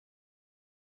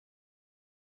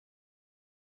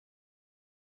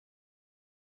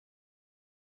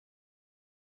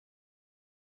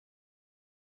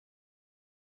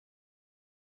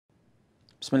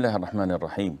بسم الله الرحمن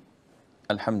الرحيم.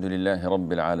 الحمد لله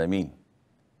رب العالمين،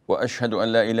 وأشهد أن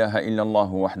لا إله إلا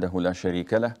الله وحده لا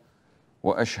شريك له،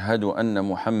 وأشهد أن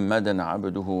محمدا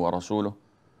عبده ورسوله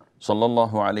صلى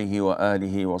الله عليه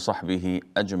وآله وصحبه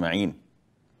أجمعين.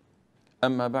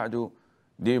 أما بعد,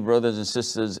 dear brothers and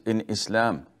sisters in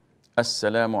Islam,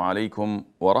 Assalamu alaikum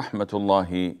wa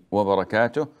rahmatullahi wa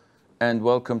barakatuh, and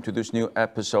welcome to this new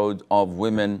episode of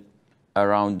Women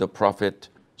Around the Prophet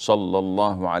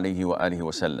sallallahu alaihi wa alihi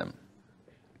wasallam.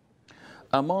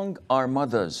 Among our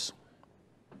mothers,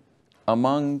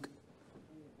 among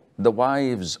the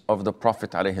wives of the Prophet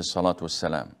alayhi salatu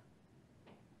wasalam,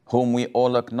 whom we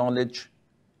all acknowledge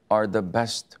are the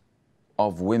best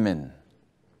of women,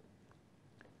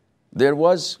 there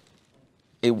was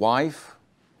a wife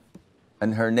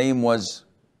and her name was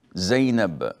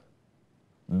Zaynab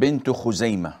bint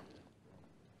Khuzayma,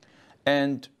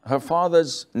 and her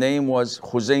father's name was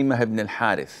Khuzayma ibn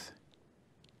al-Harith.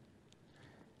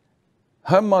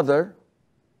 Her mother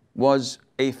was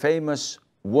a famous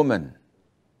woman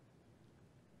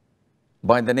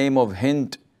by the name of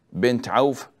Hind bint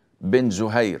Auf bin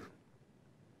Zuhair.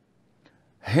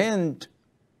 Hind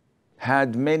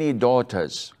had many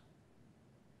daughters,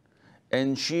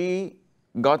 and she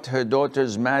got her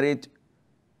daughters married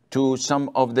to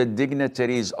some of the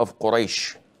dignitaries of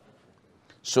Quraysh.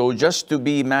 So just to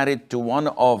be married to one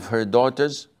of her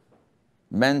daughters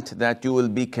meant that you will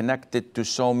be connected to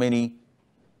so many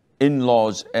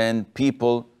in-laws and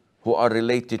people who are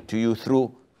related to you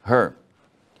through her.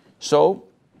 So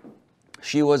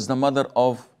she was the mother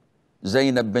of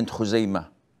Zaynab bint Khuzayma,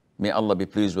 may Allah be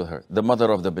pleased with her, the mother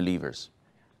of the believers.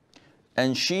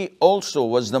 And she also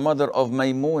was the mother of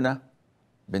Maymuna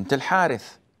bint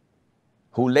al-Harith,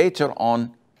 who later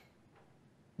on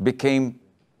became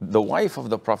the wife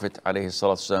of the Prophet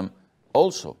ﷺ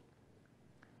also.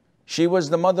 She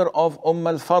was the mother of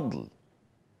al-Fadl,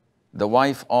 the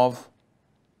wife of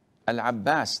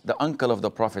Al-Abbas, the uncle of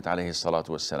the Prophet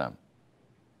ﷺ.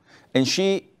 And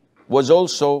she was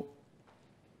also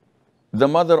the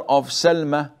mother of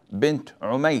Salama bint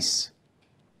Umais,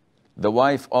 the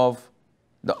wife of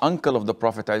the uncle of the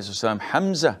Prophet ﷺ,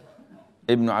 Hamza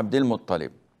ibn Abdul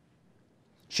Muttalib.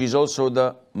 She's also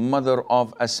the mother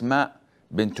of Asma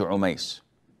bint Umais,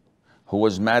 who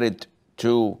was married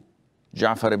to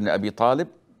Ja'far ibn Abi Talib,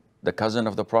 the cousin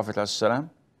of the Prophet ﷺ.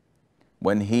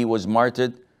 When he was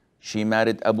martyred, she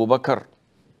married Abu Bakr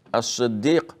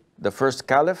as-Siddiq, the first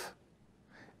caliph.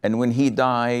 And when he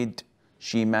died,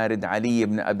 she married Ali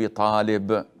ibn Abi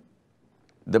Talib,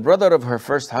 the brother of her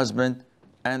first husband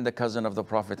and the cousin of the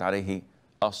Prophet alayhi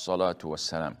as-salatu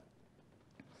was-salam.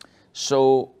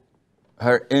 So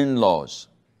her in-laws,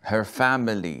 her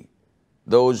family,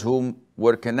 those whom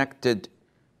were connected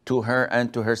to her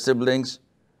and to her siblings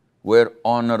were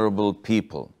honorable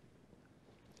people.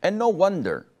 And no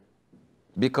wonder,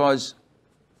 because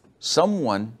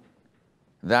someone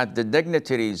that the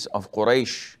dignitaries of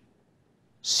Quraysh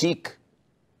seek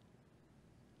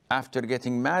after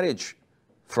getting marriage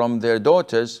from their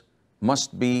daughters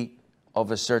must be of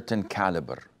a certain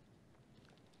caliber.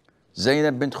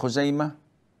 Zaynab bint Khuzayma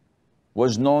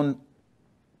was known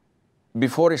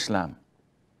before Islam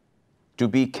to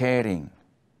be caring,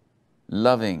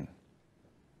 loving,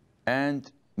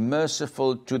 and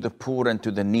merciful to the poor and to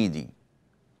the needy.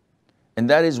 And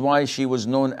that is why she was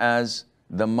known as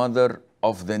the mother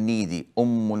of the needy,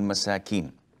 Ummul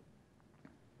Masakin.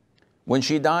 When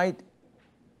she died,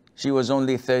 she was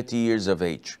only 30 years of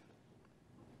age.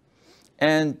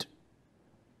 And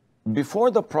before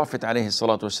the Prophet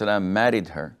ﷺ married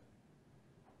her,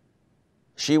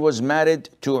 she was married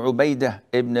to Ubaidah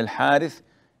ibn al-Harith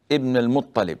ibn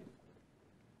al-Muttalib.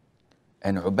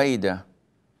 And Ubaidah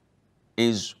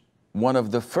is one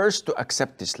of the first to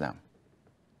accept Islam.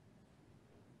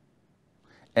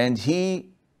 And he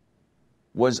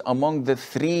was among the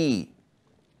three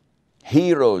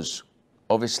heroes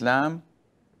of Islam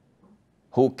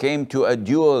who came to a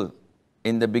duel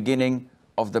in the beginning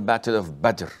of the Battle of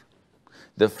Badr,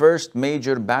 the first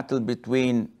major battle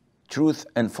between truth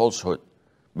and falsehood,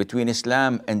 between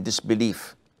Islam and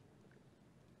disbelief.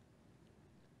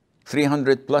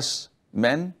 300 plus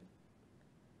men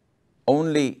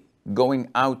only going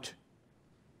out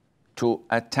to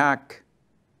attack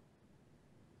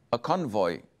a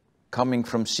convoy coming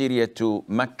from Syria to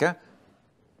Mecca,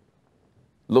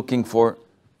 looking for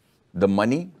the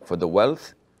money, for the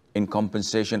wealth, in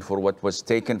compensation for what was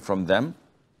taken from them,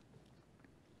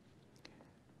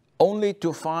 only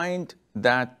to find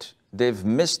that they've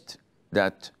missed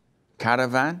that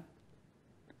caravan,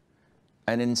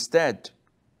 and instead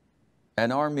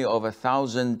an army of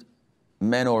 1,000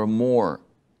 men or more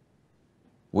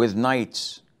with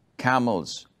knights,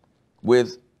 camels,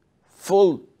 with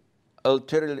full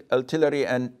artillery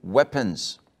and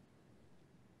weapons,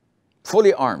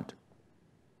 fully armed,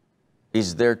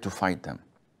 is there to fight them.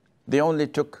 They only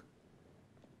took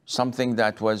something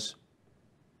that was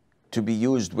to be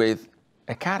used with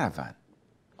a caravan,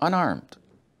 unarmed.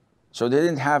 So they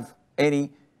didn't have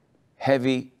any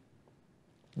heavy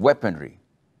weaponry.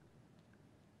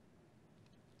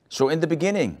 So in the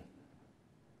beginning,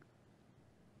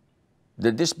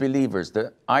 the disbelievers,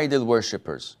 the idol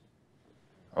worshippers,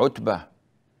 Utbah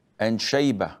and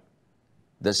Shaybah,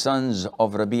 the sons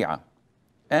of Rabi'ah,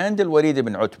 and Al-Walid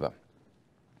ibn Utbah,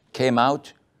 came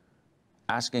out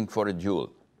asking for a duel.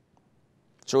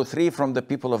 So 3 from the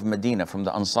people of Medina, from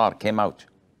the Ansar, came out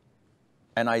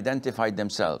and identified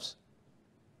themselves.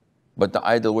 But the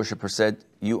idol worshipper said,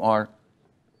 you are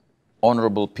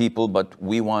honorable people, but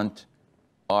we want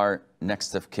our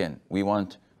next of kin. We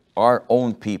want our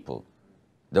own people,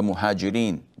 the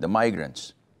muhajirin, the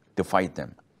migrants, to fight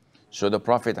them. So the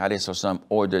Prophet ﷺ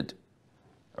ordered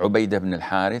Ubaidah ibn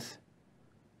al-Harith,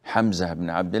 Hamza ibn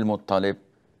Abdul Muttalib,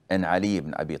 and Ali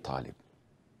ibn Abi Talib,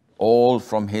 all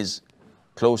from his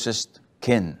closest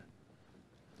kin.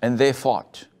 And they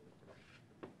fought.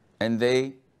 And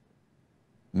they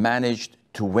managed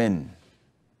to win.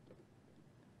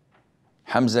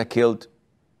 Hamza killed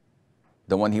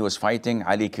the one he was fighting,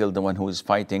 Ali killed the one who was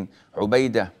fighting.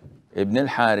 Ubaidah ibn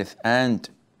al-Harith, and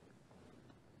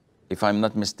if I'm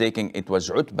not mistaken, it was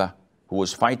Utbah who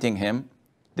was fighting him.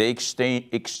 They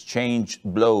exchanged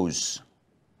blows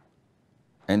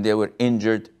and they were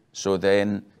injured, so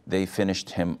then they finished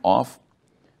him off.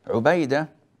 Ubaidah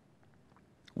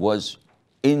was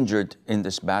injured in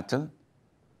this battle,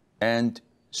 and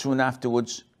soon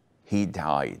afterwards he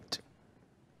died.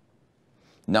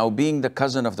 Now, being the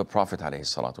cousin of the Prophet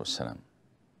ﷺ,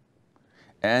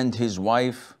 and his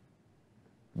wife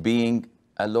being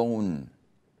alone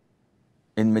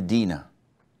in Medina,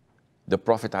 the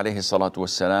Prophet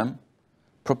ﷺ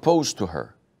proposed to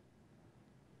her.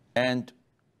 And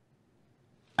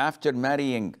after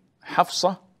marrying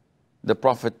Hafsa, the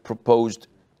Prophet proposed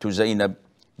to Zaynab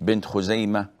bint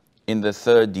Khuzayma in the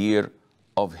 3rd year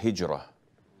of Hijrah.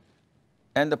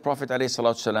 And the Prophet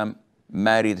ﷺ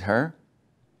married her,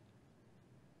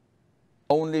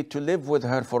 only to live with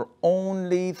her for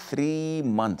only 3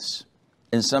 months.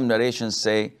 In some narrations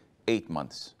say 8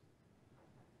 months.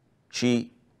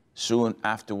 She soon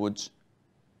afterwards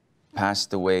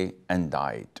passed away and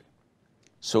died.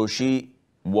 So she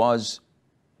was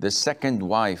the 2nd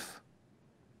wife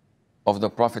of the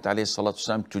Prophet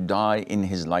ﷺ to die in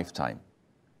his lifetime.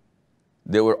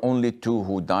 There were only 2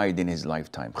 who died in his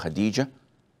lifetime: Khadija,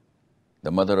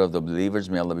 the mother of the believers,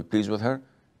 may Allah be pleased with her,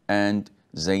 and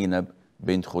Zaynab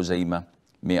bint Khuzayma,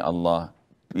 may Allah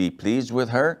be pleased with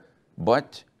her.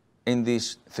 But in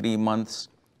these 3 months,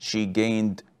 she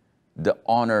gained the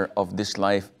honor of this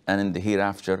life and in the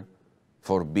hereafter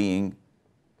for being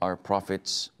our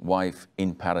Prophet's wife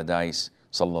in paradise,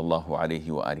 sallallahu alayhi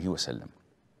wa alihi wa sallam.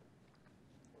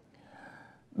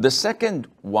 The 2nd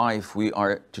wife we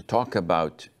are to talk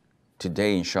about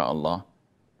today, inshallah,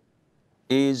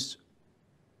 is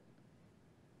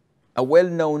a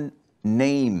well-known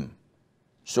name.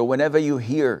 So whenever you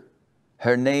hear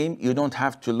her name, you don't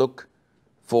have to look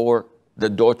for the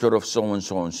daughter of so and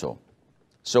so and so.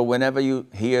 So whenever you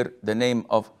hear the name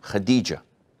of Khadija,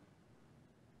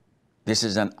 this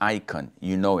is an icon,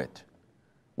 you know it.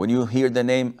 When you hear the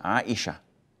name Aisha,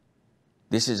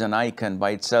 this is an icon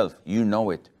by itself, you know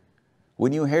it.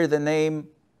 When you hear the name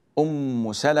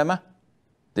Salama,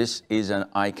 this is an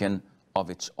icon of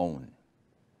its own.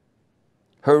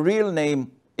 Her real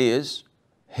name is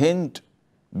Hind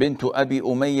bint Abi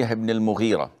Umayyah ibn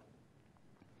al-Mughira.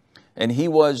 And he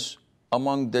was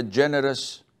among the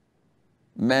generous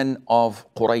men of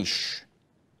Quraysh.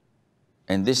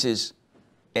 And this is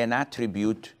an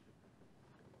attribute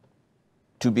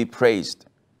to be praised.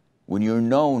 When you're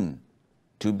known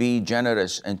to be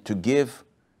generous and to give,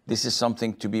 this is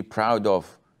something to be proud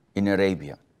of in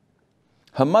Arabia.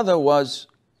 Her mother was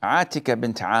Atika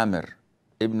bint Amir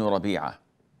ibn Rabi'ah.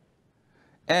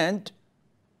 And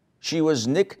she was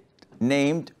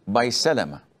nicknamed by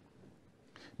Salama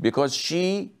because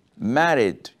she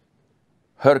married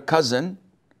her cousin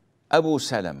Abu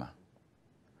Salama.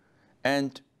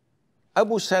 And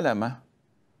Abu Salama,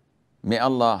 may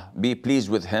Allah be pleased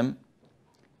with him,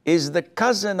 is the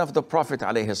cousin of the Prophet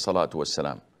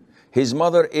ﷺ. His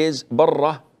mother is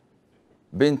Barra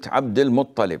bint Abdul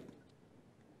Muttalib.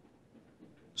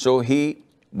 So he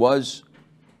was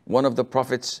one of the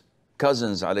Prophet's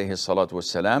cousins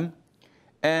ﷺ,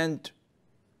 and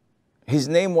His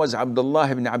name was Abdullah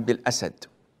ibn Abdul Asad.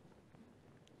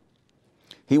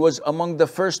 He was among the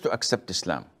first to accept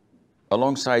Islam,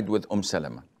 alongside with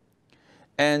Salama.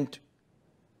 And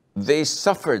they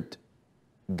suffered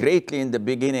greatly in the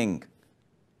beginning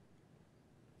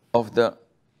of the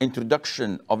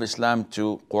introduction of Islam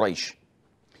to Quraysh.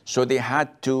 So they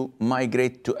had to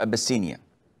migrate to Abyssinia.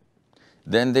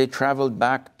 Then they traveled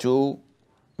back to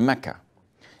Mecca.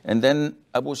 And then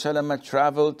Abu Salama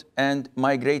traveled and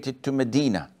migrated to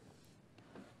Medina.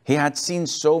 He had seen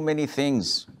so many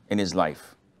things in his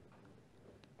life.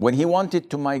 When he wanted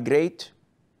to migrate,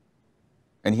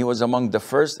 and he was among the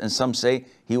first, and some say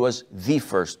he was the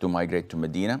first to migrate to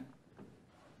Medina,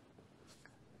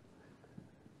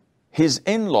 his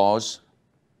in-laws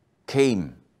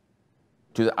came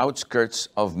to the outskirts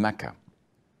of Mecca.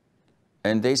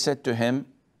 And they said to him,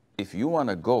 if you want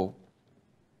to go,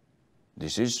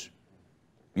 this is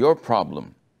your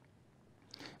problem.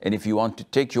 And if you want to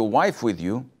take your wife with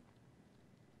you,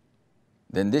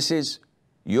 then this is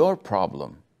your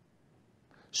problem.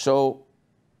 So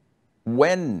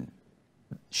when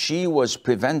she was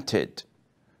prevented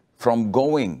from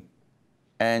going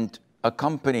and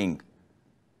accompanying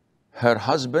her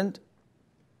husband,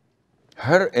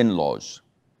 her in-laws,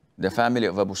 the family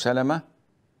of Abu Salama,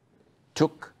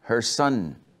 took her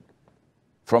son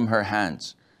from her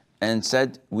hands and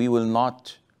said, we will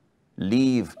not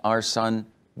leave our son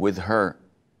with her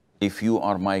if you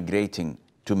are migrating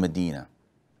to Medina.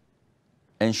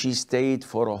 And she stayed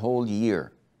for a whole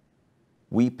year,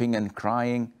 weeping and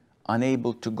crying,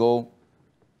 unable to go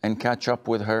and catch up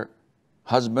with her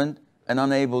husband and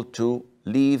unable to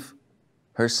leave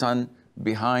her son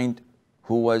behind,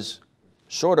 who was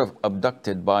sort of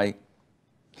abducted by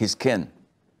his kin,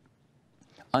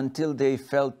 until they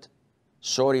felt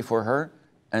sorry for her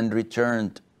and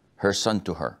returned her son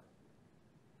to her.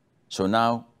 So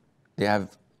now they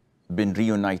have been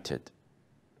reunited.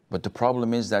 But the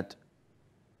problem is that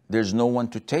there's no one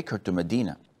to take her to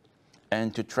Medina.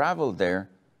 And to travel there,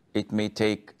 it may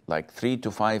take like 3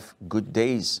 to 5 good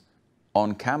days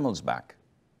on camel's back.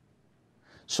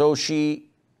 So she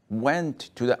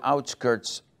went to the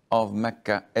outskirts of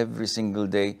Mecca every single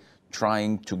day,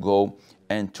 trying to go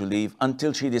and to leave,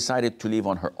 until she decided to leave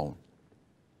on her own,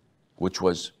 which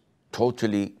was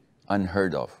totally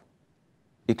unheard of.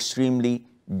 Extremely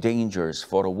dangerous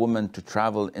for a woman to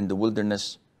travel in the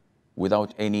wilderness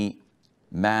without any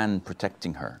man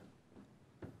protecting her.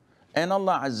 And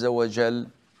Allah Azza wa Jal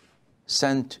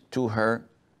sent to her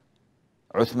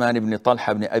Uthman ibn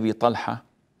Talha ibn Abi Talha,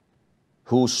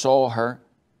 who saw her,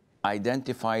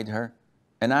 identified her,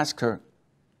 and asked her,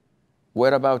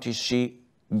 whereabout is she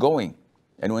going?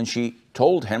 And when she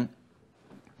told him,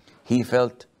 he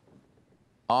felt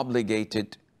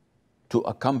obligated to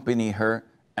accompany her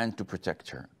and to protect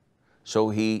her. So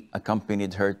he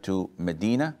accompanied her to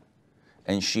Medina,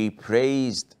 and she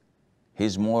praised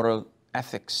his moral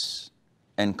ethics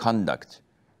and conduct,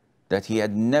 that he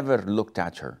had never looked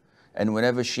at her. And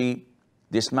whenever she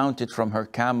dismounted from her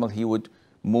camel, he would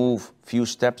move few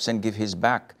steps and give his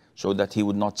back so that he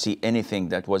would not see anything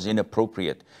that was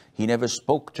inappropriate. He never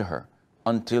spoke to her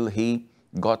until he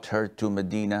got her to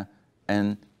Medina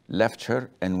and left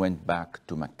her and went back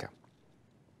to Mecca.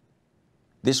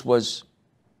 This was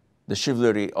the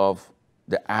chivalry of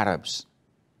the Arabs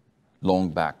long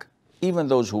back, even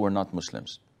those who were not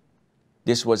Muslims.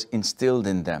 This was instilled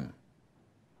in them,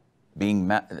 being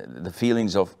the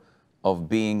feelings of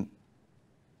being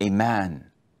a man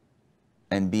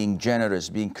and being generous,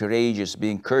 being courageous,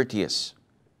 being courteous,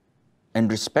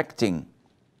 and respecting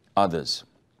others.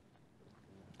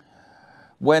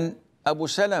 When Abu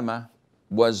Salama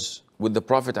was with the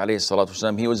Prophet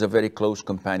ﷺ, he was a very close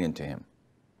companion to him.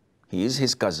 He is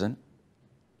his cousin.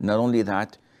 Not only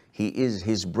that, he is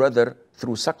his brother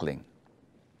through suckling.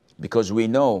 Because we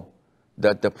know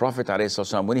that the Prophet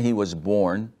ﷺ, when he was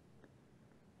born,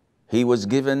 he was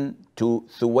given to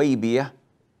Thuwaybiyah,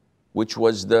 which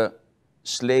was the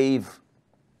slave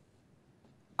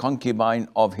concubine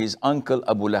of his uncle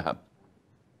Abu Lahab.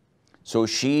 So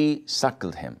she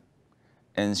suckled him,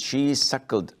 and she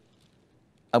suckled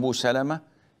Abu Salama,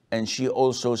 and she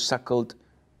also suckled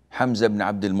Hamza ibn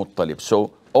Abdul Muttalib.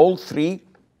 So all three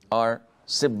are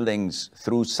siblings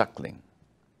through suckling.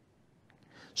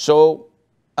 So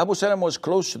Abu Salama was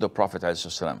close to the Prophet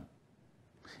ﷺ,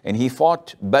 and he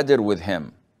fought Badr with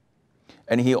him.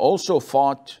 And he also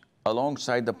fought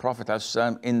alongside the Prophet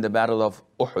ﷺ in the Battle of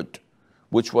Uhud,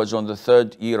 which was on the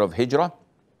 3rd year of Hijrah,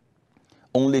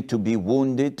 only to be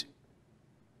wounded.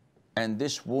 And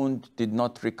this wound did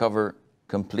not recover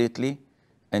completely.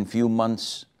 And few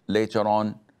months later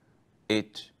on,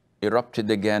 it erupted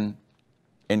again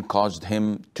and caused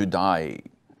him to die.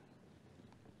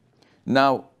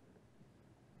 Now,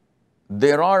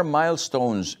 there are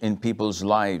milestones in people's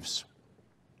lives.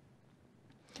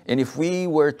 And if we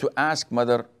were to ask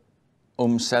Mother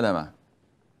Salama,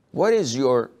 what is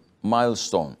your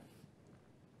milestone?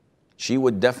 She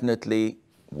would definitely,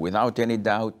 without any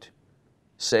doubt,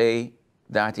 say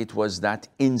that it was that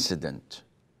incident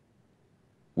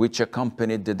which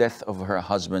accompanied the death of her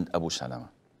husband, Abu Salama.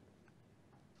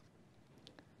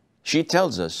 She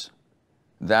tells us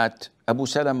that Abu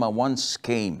Salama once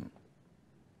came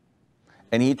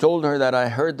and he told her that I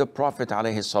heard the Prophet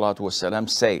ﷺ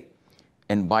say,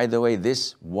 and by the way,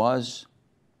 this was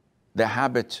the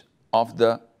habit of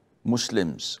the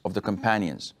Muslims, of the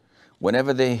companions.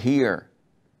 Whenever they hear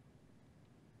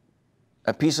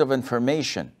a piece of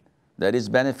information that is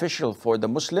beneficial for the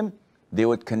Muslim, they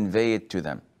would convey it to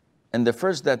them. And the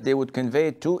first that they would convey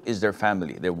it to is their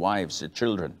family, their wives, their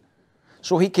children.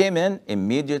 So he came in,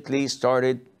 immediately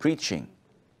started preaching.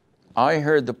 I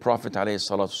heard the Prophet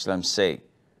ﷺ say,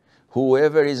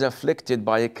 whoever is afflicted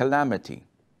by a calamity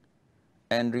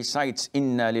and recites,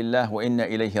 Inna lillahi wa inna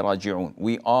ilayhi raji'un,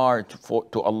 we are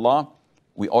to Allah,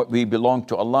 we belong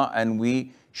to Allah and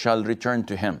we shall return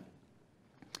to Him.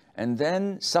 And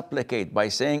then supplicate by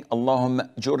saying, Allahumma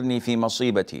jurni fi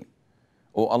masibati,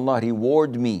 O Allah,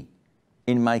 reward me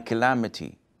in my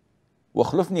calamity, wa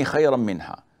khlufni khayran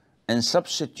minha, and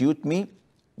substitute me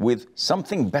with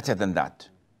something better than that.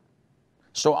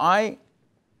 So I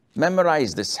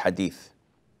memorized this hadith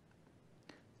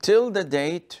till the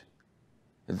date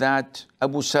that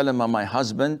Abu Salama, my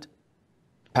husband,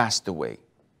 passed away.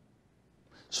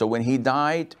 So when he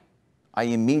died, I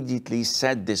immediately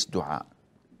said this dua.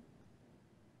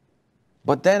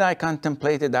 But then I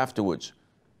contemplated afterwards,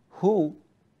 who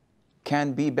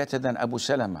can be better than Abu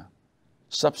Salama?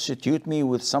 Substitute me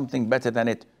with something better than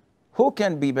it. Who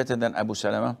can be better than Abu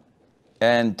Salama?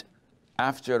 And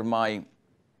after my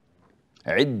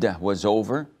iddah was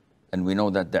over, and we know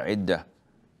that the iddah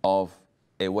of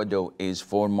a widow is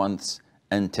 4 months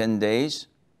and 10 days,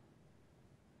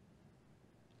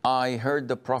 I heard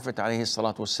the Prophet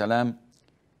ﷺ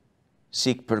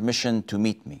seek permission to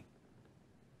meet me.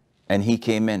 And he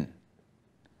came in.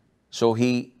 So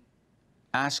he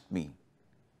asked me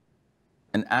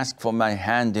and asked for my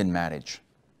hand in marriage.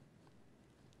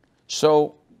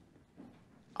 So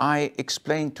I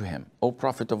explained to him, O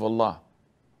Prophet of Allah,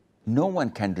 no one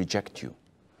can reject you.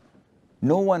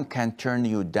 No one can turn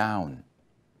you down.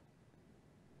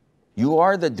 You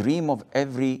are the dream of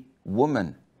every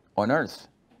woman on earth.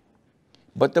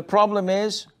 But the problem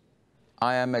is,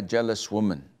 I am a jealous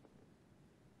woman.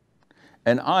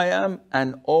 And I am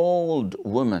an old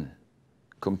woman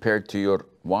compared to your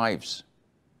wives.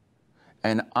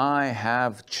 And I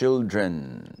have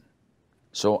children.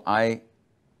 So I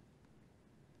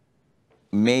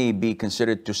may be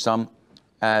considered to some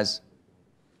as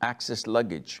excess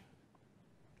luggage.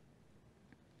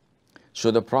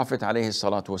 So the Prophet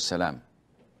ﷺ,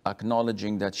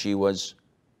 acknowledging that she was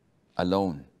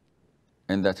alone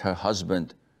and that her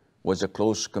husband was a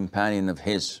close companion of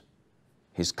his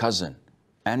cousin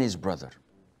and his brother,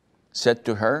 said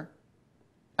to her,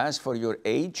 as for your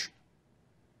age,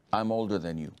 I'm older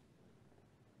than you.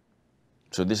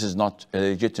 So this is not a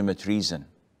legitimate reason.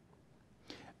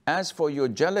 As for your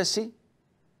jealousy,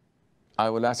 I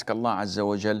will ask Allah Azza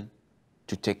wa Jal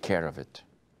to take care of it.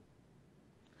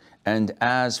 And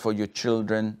as for your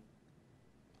children,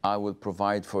 I will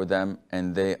provide for them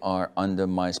and they are under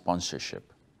my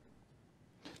sponsorship.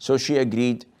 So she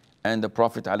agreed, and the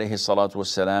Prophet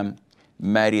ﷺ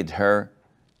married her,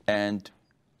 and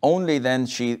only then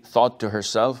she thought to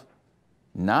herself,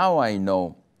 now I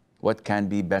know what can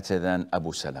be better than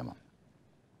Abu Salama.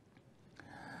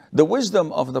 The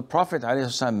wisdom of the Prophet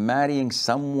ﷺ marrying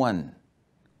someone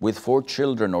with 4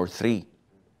 children or 3,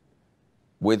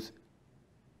 with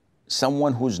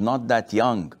someone who's not that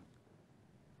young,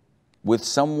 with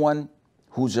someone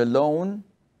who's alone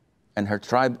and her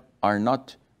tribe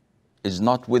is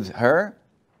not with her,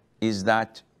 is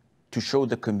that to show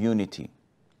the community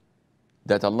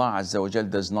that Allah Azza wa Jal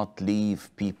does not leave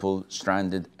people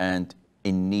stranded and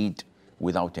in need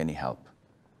without any help.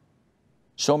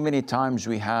 So many times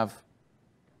we have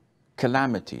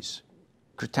calamities,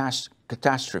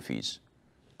 catastrophes,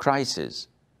 crises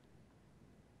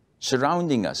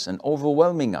surrounding us and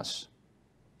overwhelming us.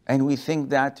 And we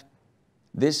think that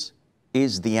this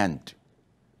is the end.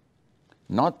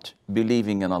 Not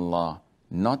believing in Allah,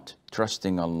 not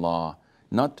trusting Allah,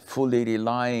 not fully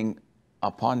relying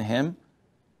upon Him,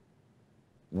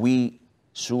 we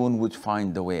soon would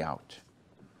find the way out.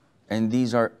 And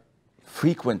these are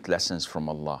frequent lessons from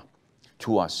Allah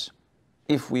to us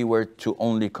if we were to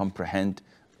only comprehend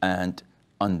and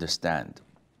understand.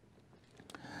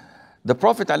 The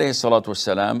Prophet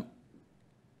ﷺ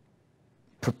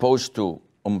proposed to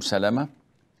Salama.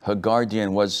 Her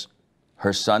guardian was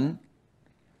her son,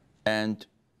 and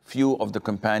few of the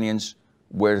companions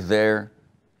were there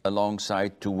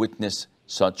alongside to witness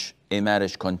such a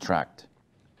marriage contract.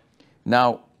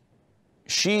 Now,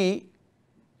 she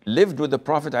lived with the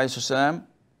Prophet ﷺ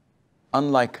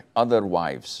unlike other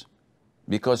wives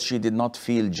because she did not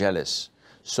feel jealous.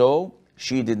 So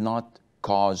she did not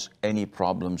cause any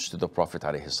problems to the Prophet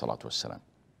ﷺ.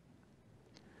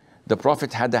 The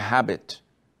Prophet had a habit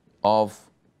of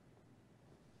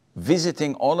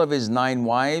visiting all of his 9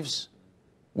 wives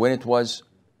when it was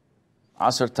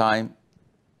Asr time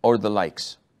or the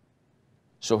likes.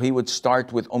 So he would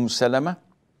start with Salama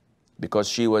because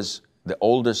she was the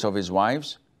oldest of his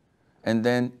wives, and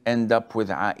then end up with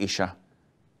Aisha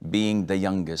being the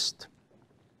youngest.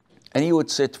 And he would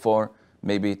sit for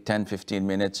maybe 10-15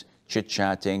 minutes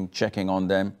chit-chatting, checking on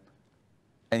them.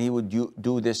 And he would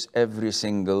do this every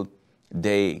single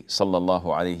day, sallallahu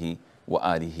alayhi wa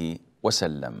alihi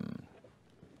wasallam.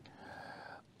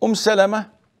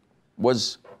 Salama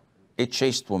was a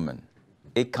chaste woman,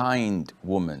 a kind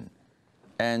woman,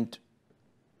 and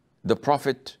the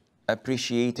Prophet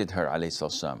appreciated her, alayhi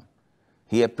salam.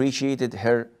 He appreciated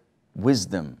her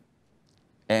wisdom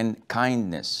and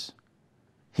kindness.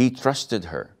 He trusted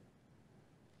her,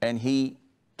 and he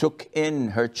took in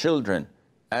her children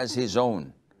as his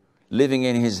own, living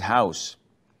in his house.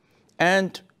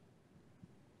 And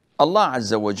Allah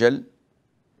Azza wa Jal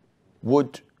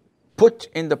would put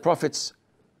in the Prophet's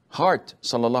heart,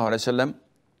 sallallahu alaihi wasallam,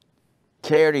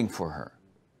 caring for her.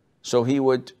 So he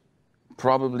would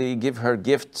probably give her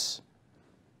gifts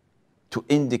to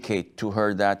indicate to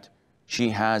her that she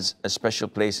has a special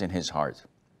place in his heart.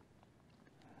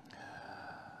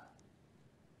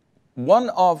 One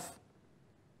of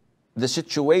the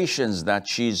situations that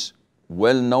she's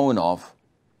well known of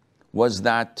was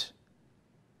that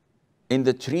in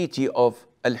the Treaty of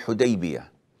Al-Hudaybiyah,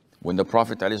 when the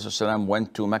Prophet ﷺ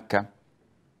went to Mecca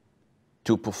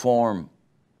to perform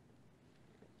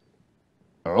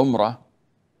Umrah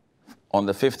on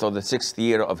the 5th or the 6th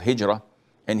year of Hijrah,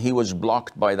 and he was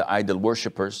blocked by the idol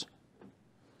worshippers.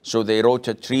 So they wrote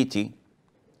a treaty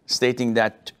stating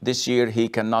that this year he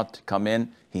cannot come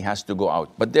in, he has to go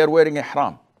out. But they're wearing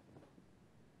ihram.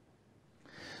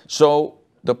 So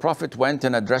the Prophet went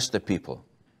and addressed the people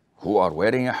who are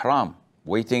wearing ihram,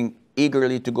 waiting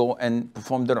eagerly to go and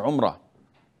perform their Umrah.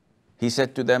 He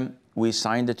said to them, we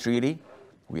signed the treaty,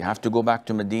 we have to go back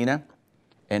to Medina,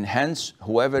 and hence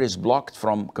whoever is blocked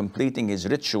from completing his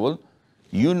ritual,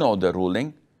 you know the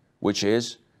ruling, which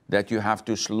is that you have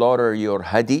to slaughter your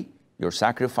hadi, your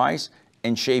sacrifice,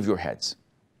 and shave your heads.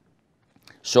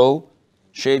 So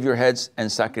shave your heads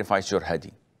and sacrifice your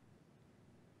hadi.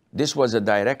 This was a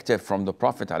directive from the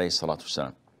Prophet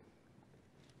ﷺ.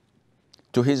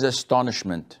 To his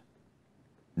astonishment,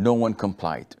 no one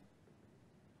complied.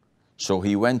 So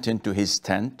he went into his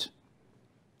tent,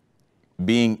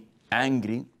 being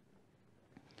angry,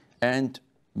 and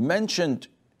mentioned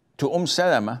to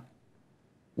Salama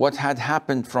what had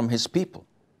happened from his people.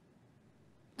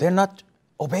 They're not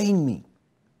obeying me.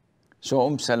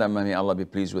 So Salama, may Allah be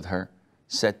pleased with her,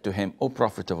 said to him, O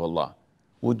Prophet of Allah,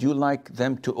 would you like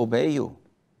them to obey you?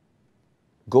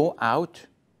 Go out,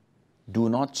 do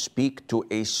not speak to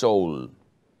a soul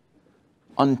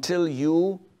until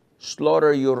you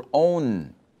slaughter your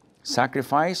own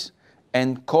sacrifice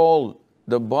and call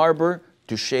the barber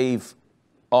to shave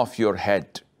off your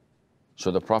head.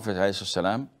 So the Prophet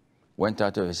ﷺ went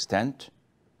out of his tent,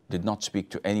 did not speak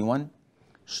to anyone,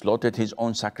 slaughtered his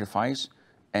own sacrifice,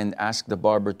 and asked the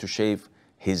barber to shave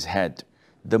his head.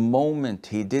 The moment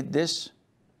he did this,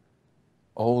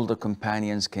 all the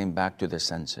companions came back to their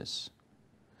senses.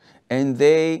 And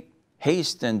they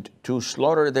hastened to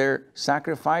slaughter their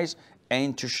sacrifice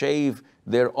and to shave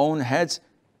their own heads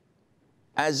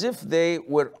as if they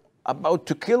were about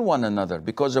to kill one another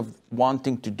because of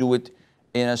wanting to do it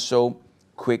in a so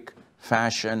quick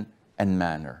fashion and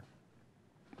manner.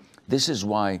 This is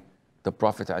why the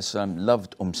Prophet ﷺ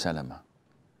loved Salama,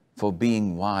 for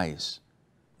being wise,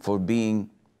 for being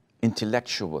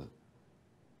intellectual,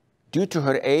 due to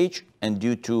her age and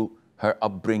due to her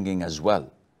upbringing as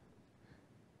well.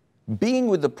 Being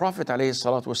with the Prophet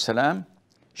ﷺ,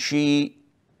 she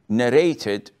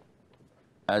narrated,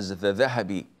 as the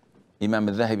Dhahabi, Imam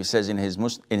al-Dhahabi says in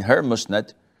her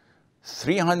Musnad,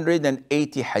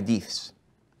 380 hadiths.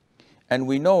 And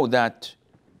we know that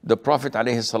the Prophet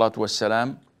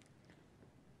ﷺ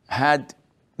had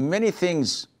many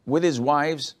things with his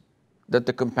wives that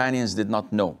the companions did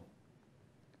not know.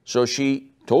 So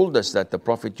she told us that the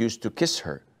Prophet used to kiss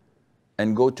her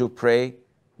and go to pray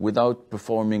without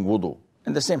performing wudu.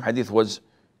 And the same hadith was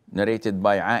narrated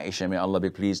by Aisha, may Allah be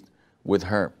pleased with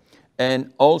her.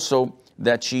 And also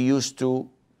that she used to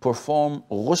perform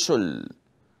ghusl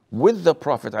with the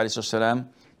Prophet ﷺ,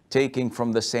 taking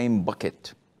from the same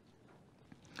bucket.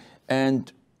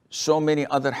 And so many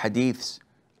other hadiths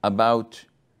about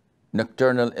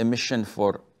nocturnal emission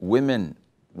for women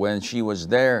when she was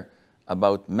there,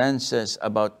 about menses,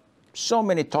 about so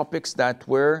many topics that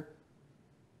were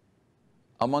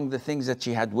among the things that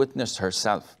she had witnessed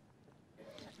herself.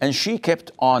 And she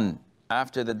kept on,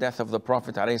 after the death of the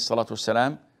Prophet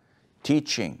ﷺ,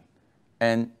 teaching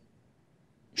and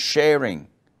sharing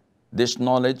this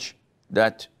knowledge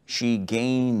that she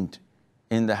gained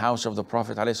in the house of the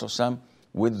Prophet ﷺ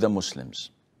with the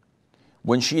Muslims.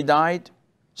 When she died,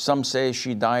 some say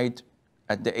she died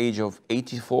at the age of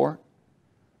 84,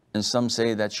 and some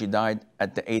say that she died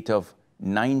at the age of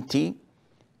 90,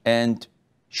 and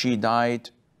she died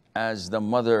as the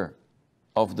mother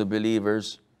of the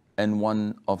believers and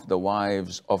one of the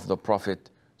wives of the Prophet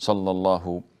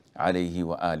sallallahu alayhi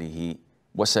wa alihi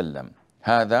wasallam.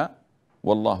 هذا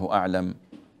والله أعلم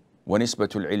ونسبة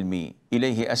العلم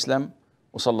إليه أسلم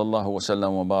وصلى الله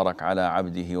وسلم وبارك على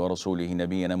عبده ورسوله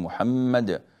نبينا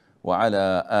محمد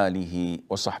وعلى آله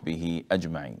وصحبه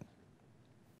أجمعين.